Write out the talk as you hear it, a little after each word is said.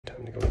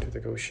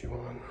the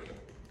goshiwon.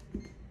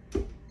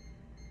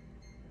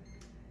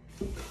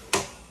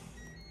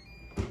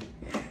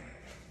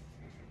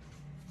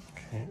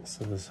 Okay,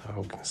 so this is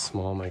how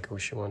small my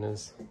goshiwon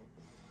is.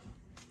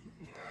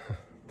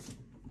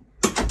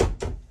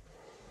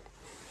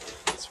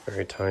 It's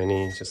very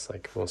tiny, just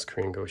like most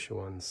Korean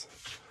goshiwons.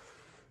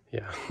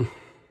 Yeah,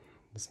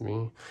 it's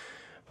me.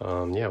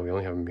 Yeah, we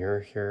only have a mirror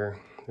here.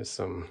 There's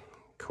some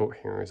coat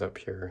hangers up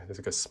here. There's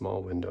like a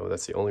small window.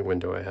 That's the only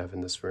window I have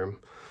in this room.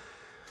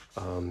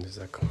 There's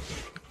a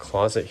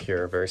closet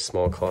here, a very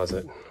small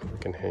closet. I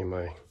can hang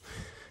my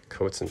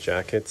coats and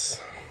jackets.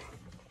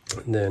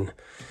 And then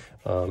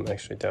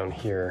actually down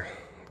here,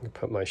 I can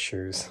put my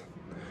shoes.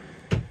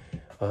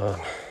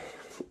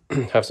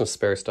 Have some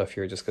spare stuff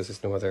here just because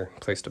there's no other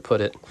place to put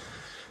it.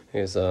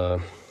 There's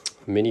a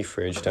mini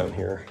fridge down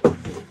here.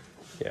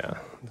 Yeah,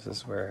 this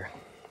is where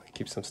I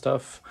keep some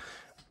stuff.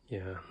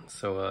 Yeah,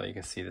 so you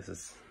can see this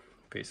is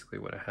basically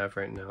what I have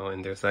right now,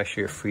 and there's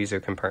actually a freezer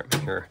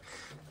compartment here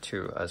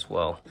too as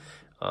well.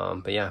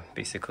 But yeah,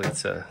 basically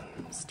it's a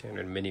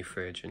standard mini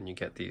fridge, and you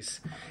get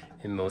these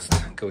in most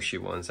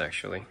goshiwons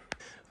actually.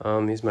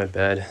 Here's my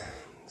bed,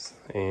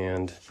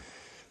 and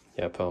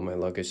yeah, I put all my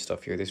luggage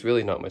stuff here. There's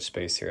really not much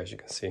space here, as you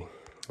can see.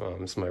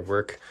 This is my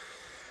work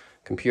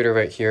computer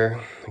right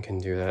here. I can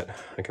do that.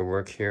 I can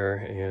work here,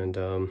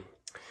 and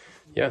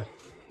yeah,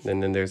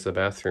 and then there's the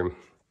bathroom.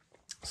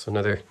 So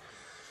another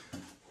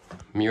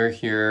mirror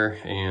here,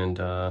 and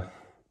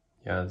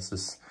yeah, this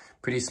is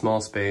pretty small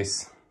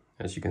space,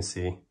 as you can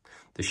see.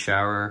 The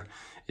shower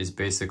is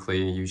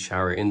basically, you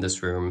shower in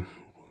this room,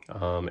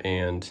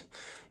 and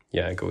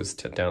yeah, it goes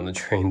down the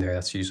drain there.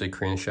 That's usually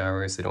Korean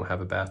showers. They don't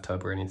have a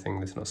bathtub or anything.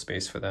 There's no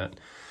space for that.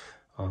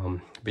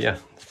 But yeah,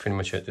 that's pretty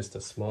much it. Just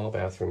a small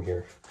bathroom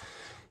here,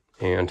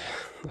 and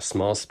a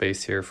small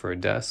space here for a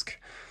desk,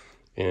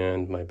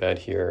 and my bed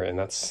here, and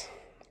that's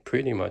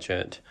pretty much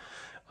it.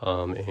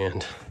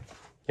 And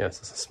yeah,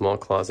 it's a small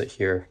closet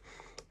here,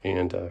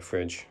 and a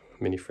fridge,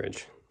 mini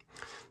fridge.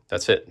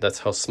 That's it. That's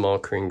how small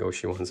Korean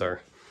goshiwons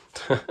are.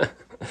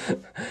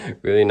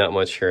 Really not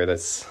much here.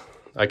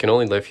 I can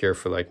only live here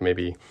for like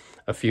maybe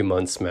a few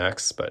months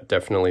max, but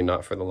definitely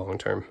not for the long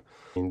term.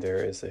 And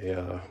there is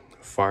a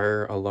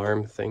fire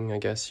alarm thing, I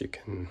guess. You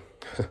can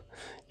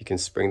you can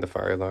spring the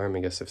fire alarm, I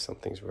guess, if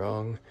something's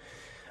wrong.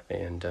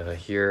 And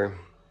here,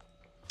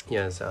 he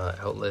has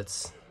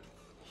outlets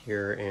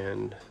here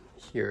and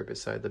here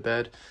beside the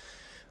bed.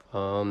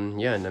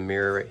 Yeah, and a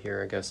mirror right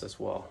here, I guess, as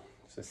well.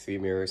 So 3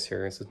 mirrors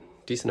here. It's a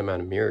decent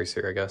amount of mirrors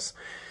here, I guess.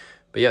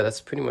 But yeah,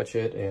 that's pretty much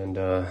it. And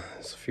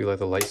there's a few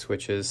other light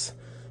switches.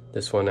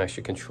 This one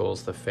actually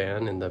controls the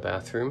fan in the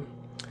bathroom.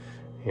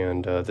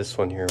 And this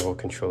one here will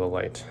control the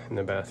light in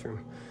the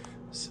bathroom.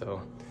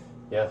 So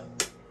yeah,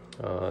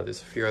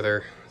 there's a few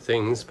other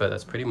things, but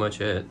that's pretty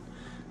much it.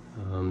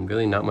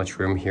 Really not much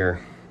room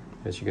here,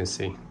 as you can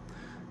see.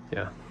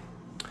 Yeah.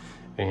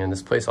 And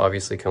this place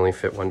obviously can only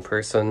fit 1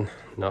 person,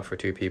 not for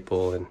 2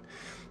 people. And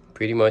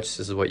pretty much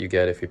this is what you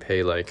get if you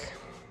pay like,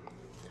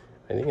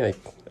 I think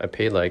I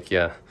paid like,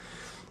 yeah,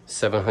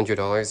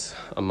 $700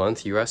 a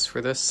month US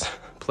for this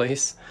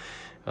place,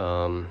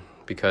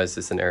 because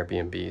it's an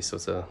Airbnb, so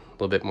it's a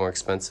little bit more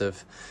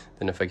expensive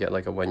than if I get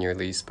like a 1-year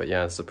lease. But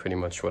yeah, this is pretty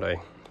much what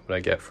I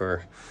get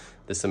for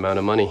this amount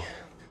of money.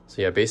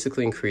 So yeah,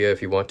 basically in Korea,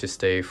 if you want to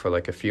stay for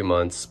like a few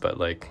months, but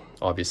like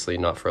obviously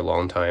not for a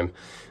long time,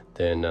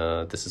 then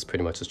this is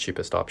pretty much the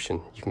cheapest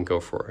option you can go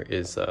for,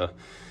 is a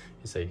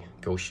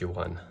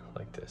goshiwon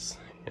like this.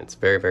 And it's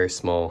very, very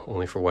small,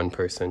 only for 1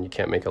 person. You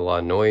can't make a lot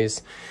of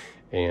noise,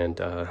 and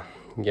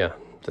yeah,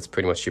 that's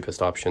pretty much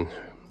cheapest option.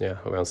 Yeah,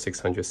 around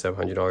 $600,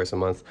 $700 a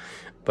month.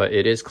 But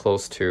it is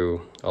close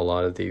to a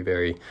lot of the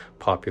very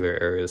popular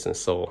areas in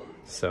Seoul,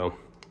 so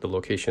the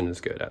location is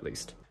good at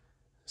least.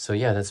 So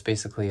yeah, that's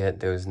basically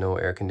it. There's no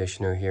air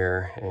conditioner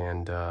here,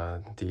 and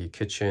the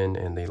kitchen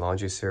and the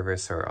laundry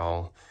service are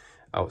all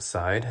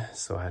outside,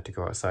 so I had to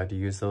go outside to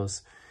use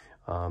those.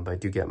 But I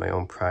do get my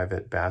own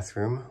private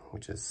bathroom,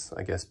 which is,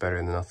 I guess, better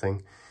than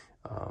nothing.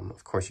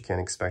 Of course, you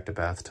can't expect a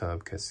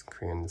bathtub because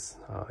Koreans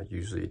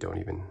usually don't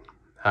even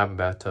have a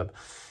bathtub.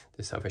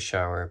 They just have a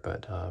shower,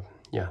 but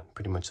yeah,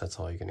 pretty much that's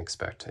all you can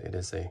expect. It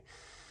is a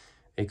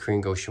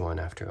Korean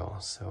goshiwon after all,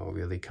 so it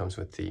really comes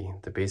with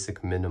the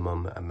basic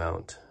minimum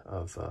amount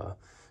of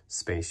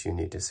space you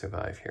need to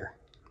survive here.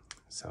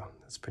 So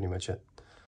that's pretty much it.